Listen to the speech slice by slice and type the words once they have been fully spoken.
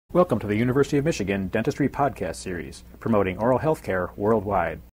Welcome to the University of Michigan Dentistry Podcast Series, promoting oral health care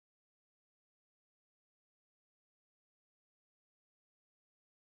worldwide.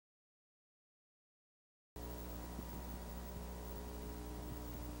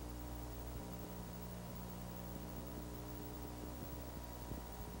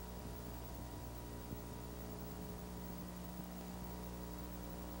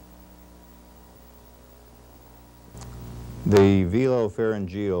 The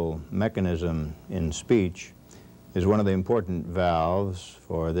velopharyngeal mechanism in speech is one of the important valves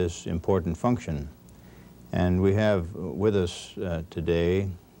for this important function. And we have with us today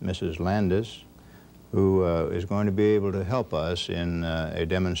Mrs. Landis, who is going to be able to help us in a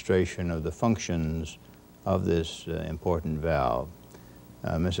demonstration of the functions of this important valve.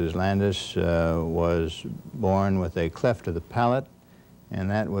 Mrs. Landis was born with a cleft of the palate, and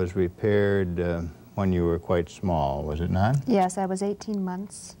that was repaired when you were quite small, was it not? Yes, I was 18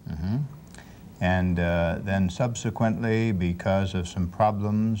 months. Mm-hmm. And then subsequently, because of some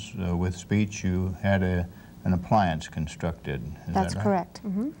problems with speech, you had an appliance constructed. That's that right? correct.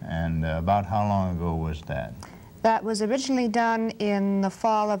 Mm-hmm. And about how long ago was that? That was originally done in the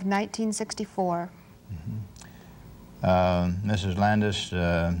fall of 1964. Mm-hmm. Mrs. Landis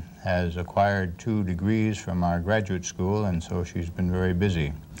has acquired 2 degrees from our graduate school, and so she's been very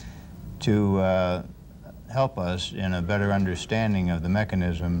busy. To help us in a better understanding of the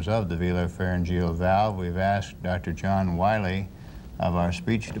mechanisms of the velopharyngeal valve, we've asked Dr. John Wiley of our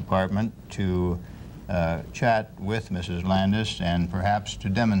speech department to chat with Mrs. Landis and perhaps to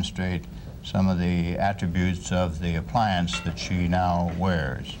demonstrate some of the attributes of the appliance that she now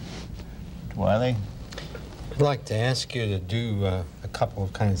wears. Dr. Wiley? I'd like to ask you to do a couple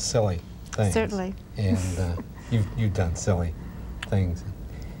of kind of silly things. Certainly. And you've done silly things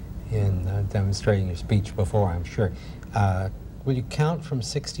in demonstrating your speech before, I'm sure. Will you count from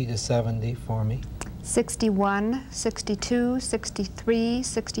 60 to 70 for me? 61, 62, 63,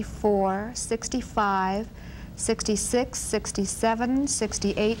 64, 65, 66, 67,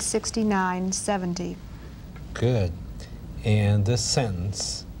 68, 69, 70. Good. And this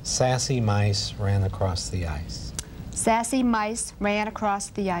sentence, sassy mice ran across the ice. Sassy mice ran across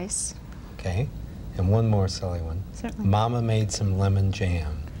the ice. Okay. And one more silly one. Certainly. Mama made some lemon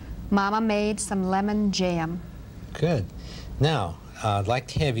jam. Mama made some lemon jam. Good. Now, I'd like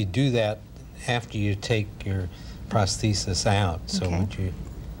to have you do that after you take your prosthesis out. So Okay. would you?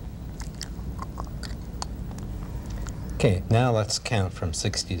 Okay, now let's count from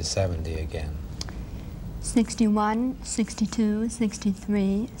 60 to 70 again. 61, 62,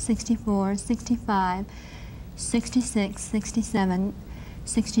 63, 64, 65, 66, 67,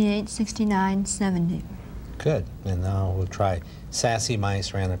 68, 69, 70. Good. And now we'll try sassy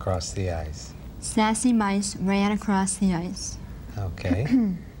mice ran across the ice. Sassy mice ran across the ice. Okay.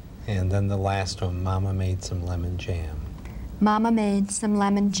 And then the last one, Mama made some lemon jam. Mama made some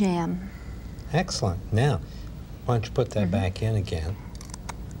lemon jam. Excellent. Now, why don't you put that back in again?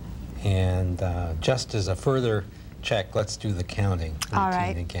 And just as a further check, let's do the counting routine All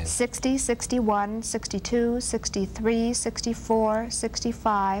right. again. 60, 61, 62, 63, 64,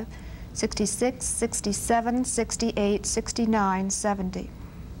 65, 66, 67, 68, 69, 70.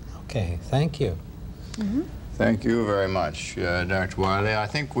 Okay, thank you. Mm-hmm. Thank you very much, Dr. Wiley. I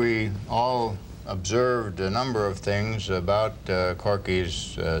think we all observed a number of things about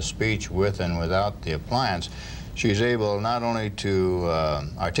Corky's speech with and without the appliance. She's able not only to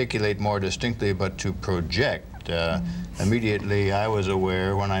articulate more distinctly, but to project. Immediately, I was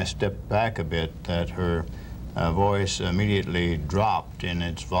aware when I stepped back a bit that her voice immediately dropped in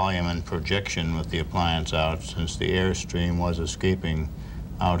its volume and projection with the appliance out, since the airstream was escaping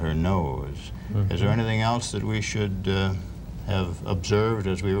out her nose. Mm-hmm. Is there anything else that we should have observed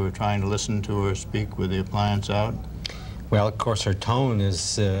as we were trying to listen to her speak with the appliance out? Well, of course, her tone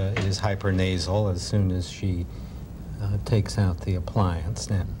is hypernasal as soon as she takes out the appliance.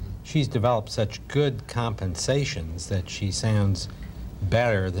 Now, she's developed such good compensations that she sounds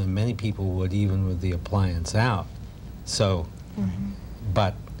better than many people would even with the appliance out. So,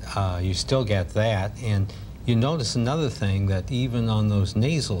 but you still get that, and you notice another thing, that even on those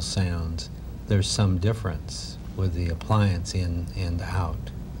nasal sounds, there's some difference with the appliance in and out.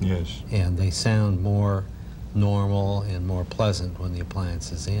 Yes. And they sound more normal and more pleasant when the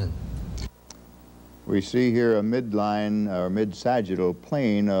appliance is in. We see here a midline or mid-sagittal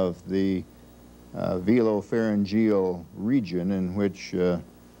plane of the velopharyngeal region in which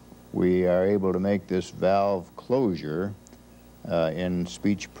we are able to make this valve closure in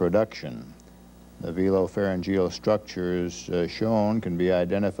speech production. The velopharyngeal structures shown can be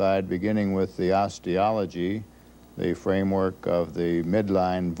identified beginning with the osteology the framework of the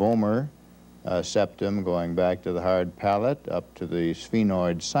midline vomer septum going back to the hard palate up to the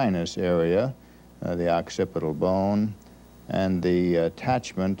sphenoid sinus area, the occipital bone, and the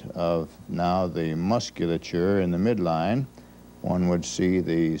attachment of now the musculature in the midline. One would see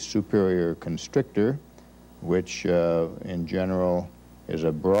the superior constrictor, which in general is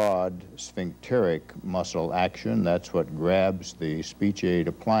a broad sphincteric muscle action. That's what grabs the speech aid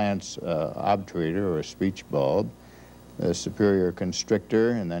appliance obturator or speech bulb. The superior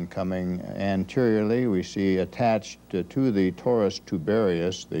constrictor, and then coming anteriorly, we see attached to the torus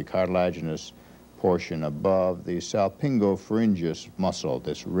tubarius, the cartilaginous portion above, the salpingopharyngeus muscle,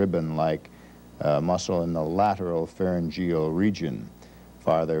 this ribbon-like muscle in the lateral pharyngeal region.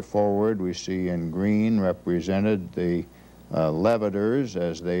 Farther forward, we see in green represented the levators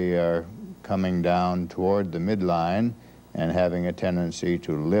as they are coming down toward the midline and having a tendency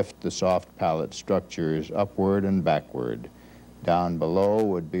to lift the soft palate structures upward and backward. Down below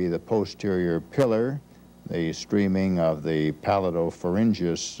would be the posterior pillar, the streaming of the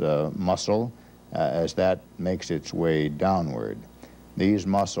palatopharyngeus muscle as that makes its way downward. These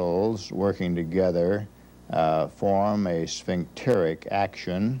muscles working together form a sphincteric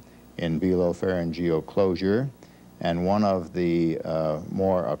action in velopharyngeal closure, and one of the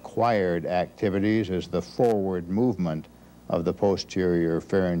more acquired activities is the forward movement of the posterior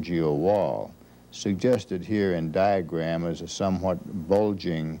pharyngeal wall. Suggested here in diagram is a somewhat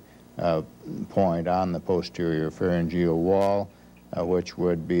bulging point on the posterior pharyngeal wall, which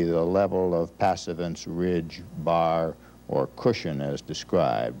would be the level of passivance ridge, bar, or cushion as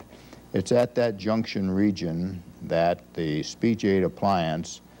described. It's at that junction region that the speech aid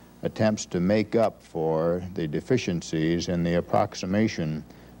appliance attempts to make up for the deficiencies in the approximation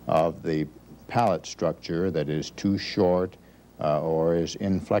of the palate structure that is too short or is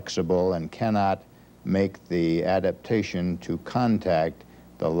inflexible and cannot make the adaptation to contact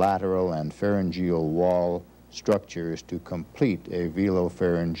the lateral and pharyngeal wall structures to complete a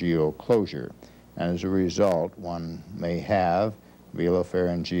velopharyngeal closure. And as a result, one may have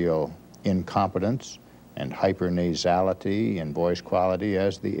velopharyngeal incompetence and hypernasality in voice quality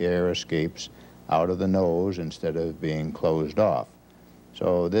as the air escapes out of the nose instead of being closed off.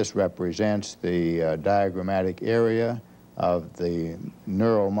 So this represents the diagrammatic area of the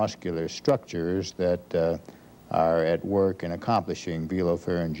neuromuscular structures that are at work in accomplishing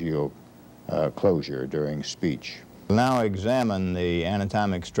velopharyngeal closure during speech. We'll now examine the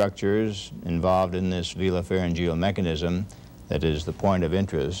anatomic structures involved in this velopharyngeal mechanism that is the point of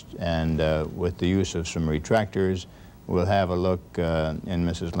interest, and with the use of some retractors, we'll have a look in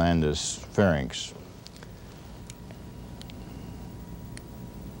Mrs. Landis' pharynx.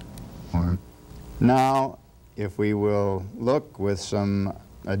 Now, if we will look with some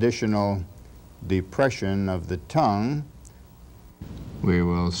additional depression of the tongue, we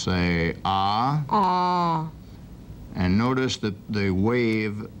will say ah. Ah. And notice the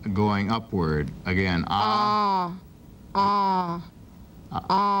wave going upward. Again, ah. Ah. Ah.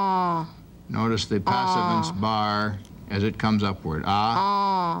 Ah. Notice the passivance bar as it comes upward. Ah.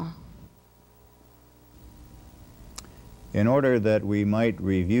 Ah. In order that we might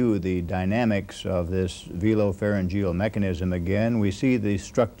review the dynamics of this velopharyngeal mechanism again, we see the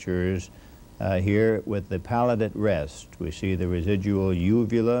structures here with the palate at rest. We see the residual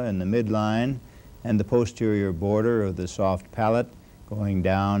uvula in the midline and the posterior border of the soft palate going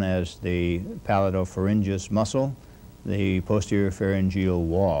down as the palatopharyngeus muscle, the posterior pharyngeal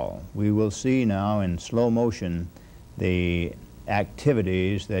wall. We will see now in slow motion the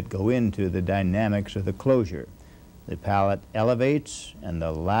activities that go into the dynamics of the closure. The palate elevates and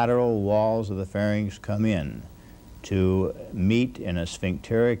the lateral walls of the pharynx come in to meet in a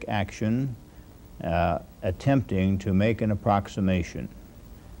sphincteric action, attempting to make an approximation.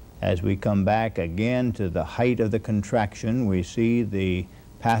 As we come back again to the height of the contraction, we see the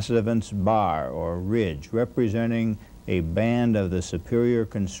passivance bar or ridge representing a band of the superior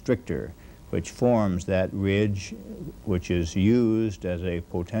constrictor, which forms that ridge, which is used as a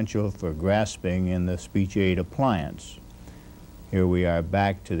potential for grasping in the speech aid appliance. Here we are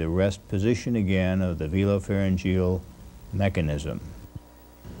back to the rest position again of the velopharyngeal mechanism.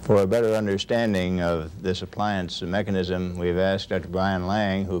 For a better understanding of this appliance mechanism, we've asked Dr. Brian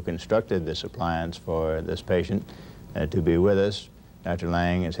Lang, who constructed this appliance for this patient, to be with us. Dr.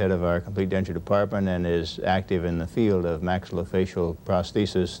 Lang is head of our Complete Denture Department and is active in the field of maxillofacial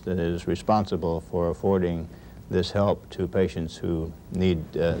prosthesis that is responsible for affording this help to patients who need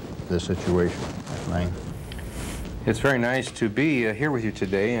this situation. Dr. Lang. It's very nice to be here with you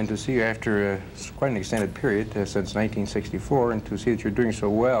today and to see you after quite an extended period since 1964, and to see that you're doing so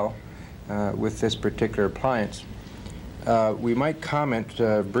well with this particular appliance. we might comment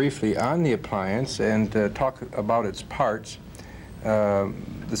briefly on the appliance and talk about its parts.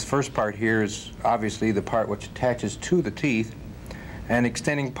 This first part here is obviously the part which attaches to the teeth, and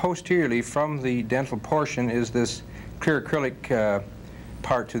extending posteriorly from the dental portion is this clear acrylic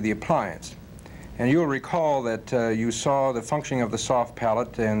part to the appliance. And you'll recall that you saw the functioning of the soft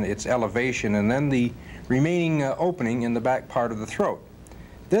palate and its elevation, and then the remaining opening in the back part of the throat.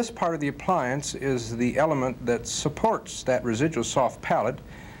 This part of the appliance is the element that supports that residual soft palate,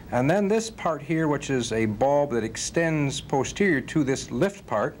 and then this part here, which is a bulb that extends posterior to this lift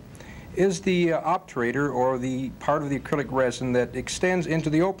part, is the obturator, or the part of the acrylic resin that extends into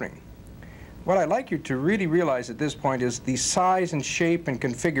the opening. What I'd like you to really realize at this point is the size and shape and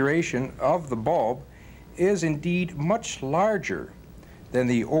configuration of the bulb is indeed much larger than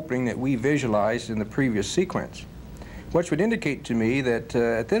the opening that we visualized in the previous sequence, which would indicate to me that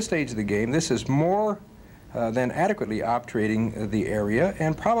at this stage of the game, this is more than adequately obturating the area,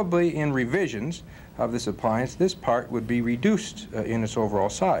 and probably in revisions of this appliance, this part would be reduced in its overall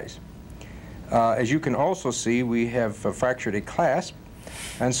size. As you can also see, we have fractured a clasp,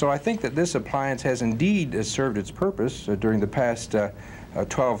 and so I think that this appliance has indeed served its purpose during the past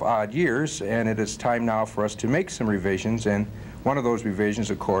 12-odd years, and it is time now for us to make some revisions, and one of those revisions,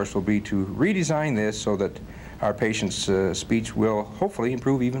 of course, will be to redesign this so that our patient's speech will hopefully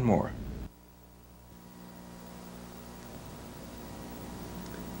improve even more.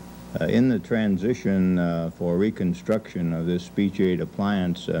 In the transition for reconstruction of this speech aid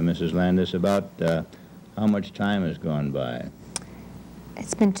appliance, Mrs. Landis, about how much time has gone by?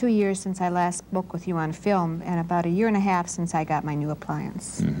 It's been 2 years since I last spoke with you on film, and about 1.5 years since I got my new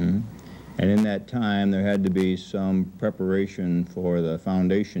appliance. Mm-hmm. And in that time, there had to be some preparation for the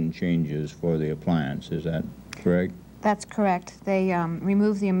foundation changes for the appliance. Is that correct? That's correct. They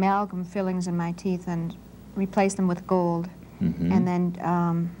removed the amalgam fillings in my teeth and replaced them with gold, and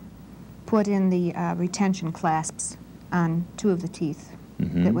then put in the retention clasps on 2 of the teeth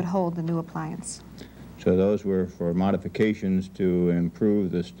that would hold the new appliance. So those were for modifications to improve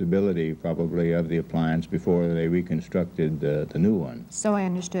the stability, probably, of the appliance before they reconstructed the new one. So I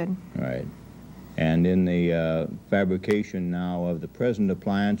understood. Right. And in the fabrication now of the present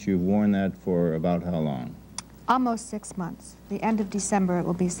appliance, you've worn that for about how long? Almost 6 months. The end of December, it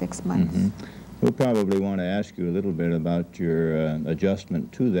will be 6 months. We'll probably want to ask you a little bit about your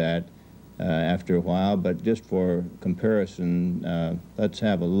adjustment to that after a while, but just for comparison, let's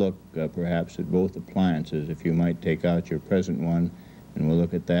have a look perhaps at both appliances. If you might take out your present one, and we'll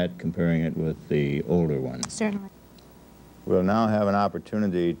look at that, comparing it with the older one. Certainly. We'll now have an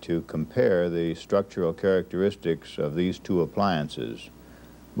opportunity to compare the structural characteristics of these 2 appliances.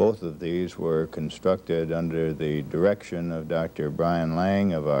 Both of these were constructed under the direction of Dr. Brian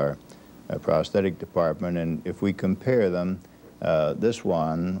Lang of our prosthetic department, and if we compare them, this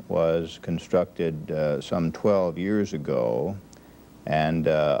one was constructed some 12 years ago, and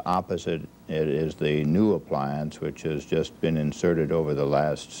opposite it is the new appliance, which has just been inserted over the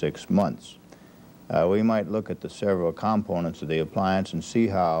last 6 months. We might look at the several components of the appliance and see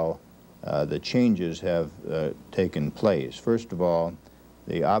how the changes have taken place. First of all,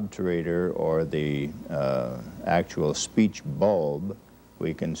 the obturator, or the actual speech bulb,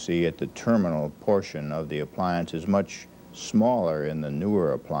 we can see at the terminal portion of the appliance is much smaller in the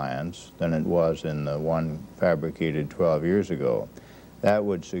newer appliance than it was in the one fabricated 12 years ago. That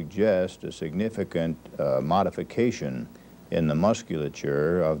would suggest a significant modification in the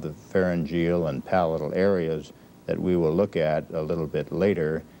musculature of the pharyngeal and palatal areas that we will look at a little bit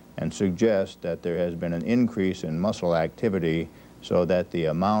later, and suggest that there has been an increase in muscle activity so that the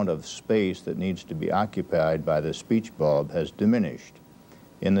amount of space that needs to be occupied by the speech bulb has diminished.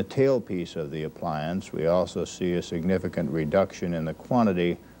 In the tailpiece of the appliance, we also see a significant reduction in the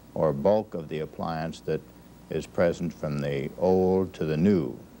quantity or bulk of the appliance that is present from the old to the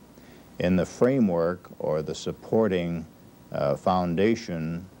new. In the framework, or the supporting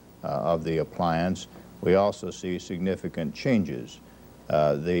foundation of the appliance, we also see significant changes.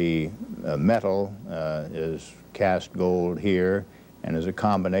 The metal is cast gold here, and is a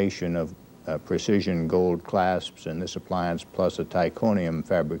combination of precision gold clasps in this appliance plus a titanium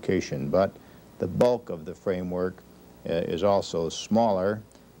fabrication, but the bulk of the framework is also smaller,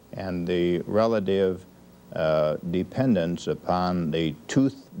 and the relative dependence upon the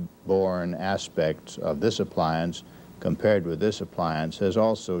tooth-borne aspects of this appliance compared with this appliance has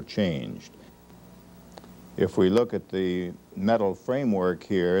also changed. If we look at the metal framework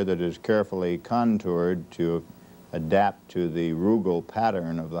here that is carefully contoured to adapt to the rugal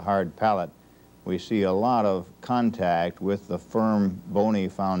pattern of the hard palate, we see a lot of contact with the firm, bony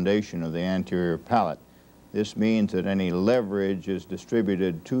foundation of the anterior palate. This means that any leverage is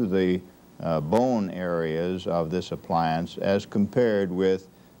distributed to the bone areas of this appliance as compared with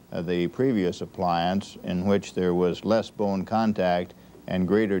the previous appliance, in which there was less bone contact and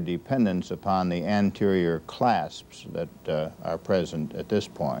greater dependence upon the anterior clasps that are present at this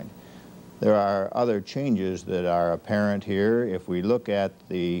point. There are other changes that are apparent here. If we look at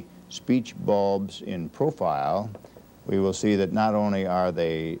the speech bulbs in profile, we will see that not only are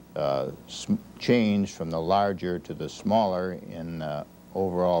they changed from the larger to the smaller in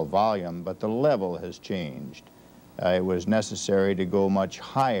overall volume, but the level has changed. It was necessary to go much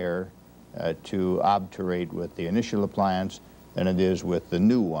higher to obturate with the initial appliance than it is with the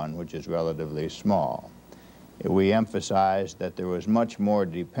new one, which is relatively small. We emphasized that there was much more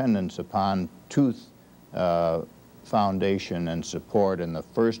dependence upon tooth foundation and support in the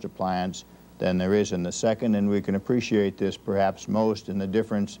first appliance than there is in the second, and we can appreciate this perhaps most in the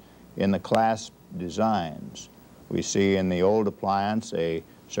difference in the clasp designs. We see in the old appliance a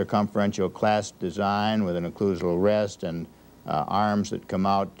circumferential clasp design with an occlusal rest and arms that come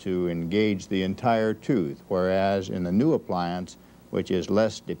out to engage the entire tooth, whereas in the new appliance, which is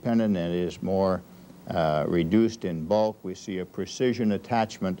less dependent and is more reduced in bulk, we see a precision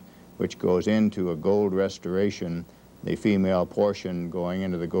attachment which goes into a gold restoration, the female portion going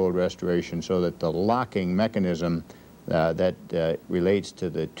into the gold restoration, so that the locking mechanism that relates to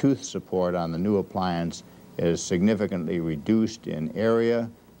the tooth support on the new appliance is significantly reduced in area,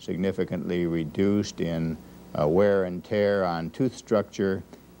 significantly reduced in wear and tear on tooth structure,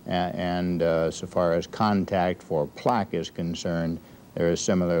 and so far as contact for plaque is concerned, there is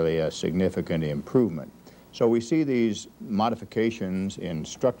similarly a significant improvement. So we see these modifications in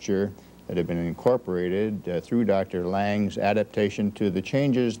structure that have been incorporated through Dr. Lang's adaptation to the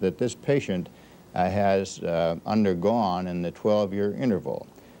changes that this patient has undergone in the 12-year interval.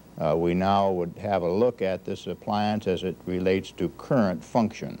 We now would have a look at this appliance as it relates to current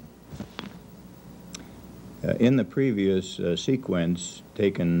function. In the previous sequence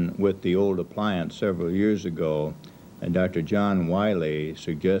taken with the old appliance several years ago, Dr. John Wiley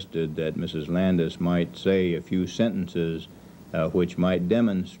suggested that Mrs. Landis might say a few sentences which might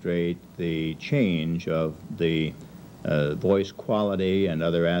demonstrate the change of the voice quality and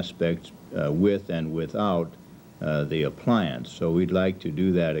other aspects with and without the appliance. So we'd like to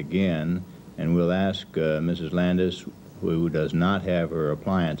do that again, and we'll ask Mrs. Landis, who does not have her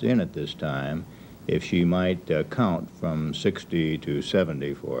appliance in at this time, if she might count from 60 to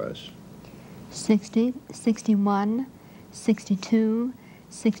 70 for us. 60, 61, 62,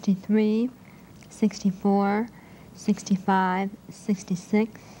 63, 64, 65,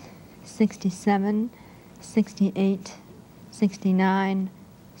 66, 67, 68, 69,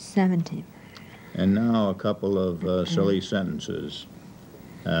 70. And now a couple of silly sentences.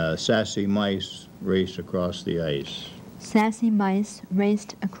 Sassy mice race across the ice. Sassy mice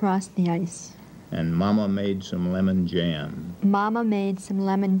raced across the ice. And Mama made some lemon jam. Mama made some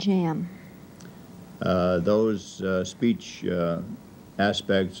lemon jam. Those speech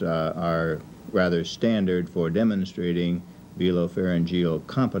aspects are rather standard for demonstrating velopharyngeal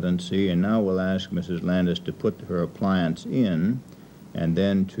competency, and now we'll ask Mrs. Landis to put her appliance in and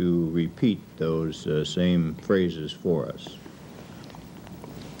then to repeat those same phrases for us.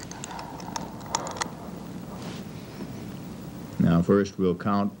 Now first we'll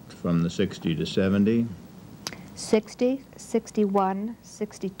count from the 60 to 70. 60, 61,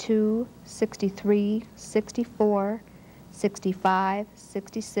 62, 63, 64, 65,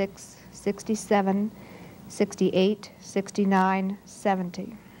 66, 67, 68, 69,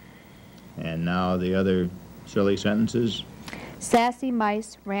 70. And now the other silly sentences. Sassy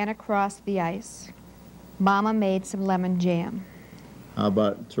mice ran across the ice. Mama made some lemon jam. How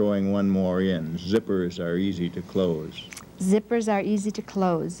about throwing one more in? Zippers are easy to close. Zippers are easy to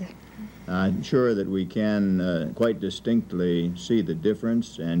close. I'm sure that we can quite distinctly see the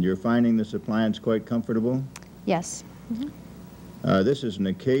difference, and you're finding this appliance quite comfortable? Yes. This is an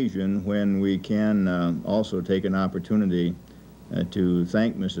occasion when we can also take an opportunity to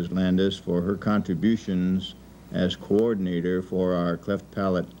thank Mrs. Landis for her contributions as coordinator for our Cleft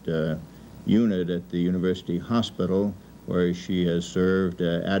Palate unit at the University Hospital, where she has served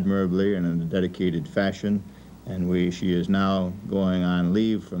admirably and in a dedicated fashion. And she is now going on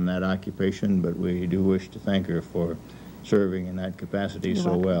leave from that occupation, but we do wish to thank her for serving in that capacity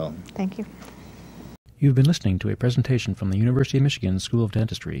so well. Thank you. You've been listening to a presentation from the University of Michigan School of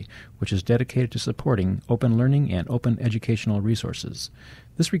Dentistry, which is dedicated to supporting open learning and open educational resources.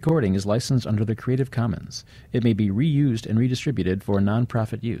 This recording is licensed under the Creative Commons. It may be reused and redistributed for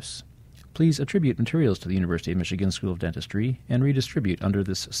nonprofit use. Please attribute materials to the University of Michigan School of Dentistry and redistribute under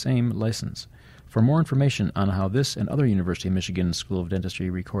this same license. For more information on how this and other University of Michigan School of Dentistry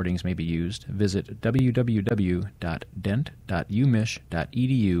recordings may be used, visit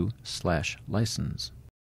www.dent.umich.edu/license.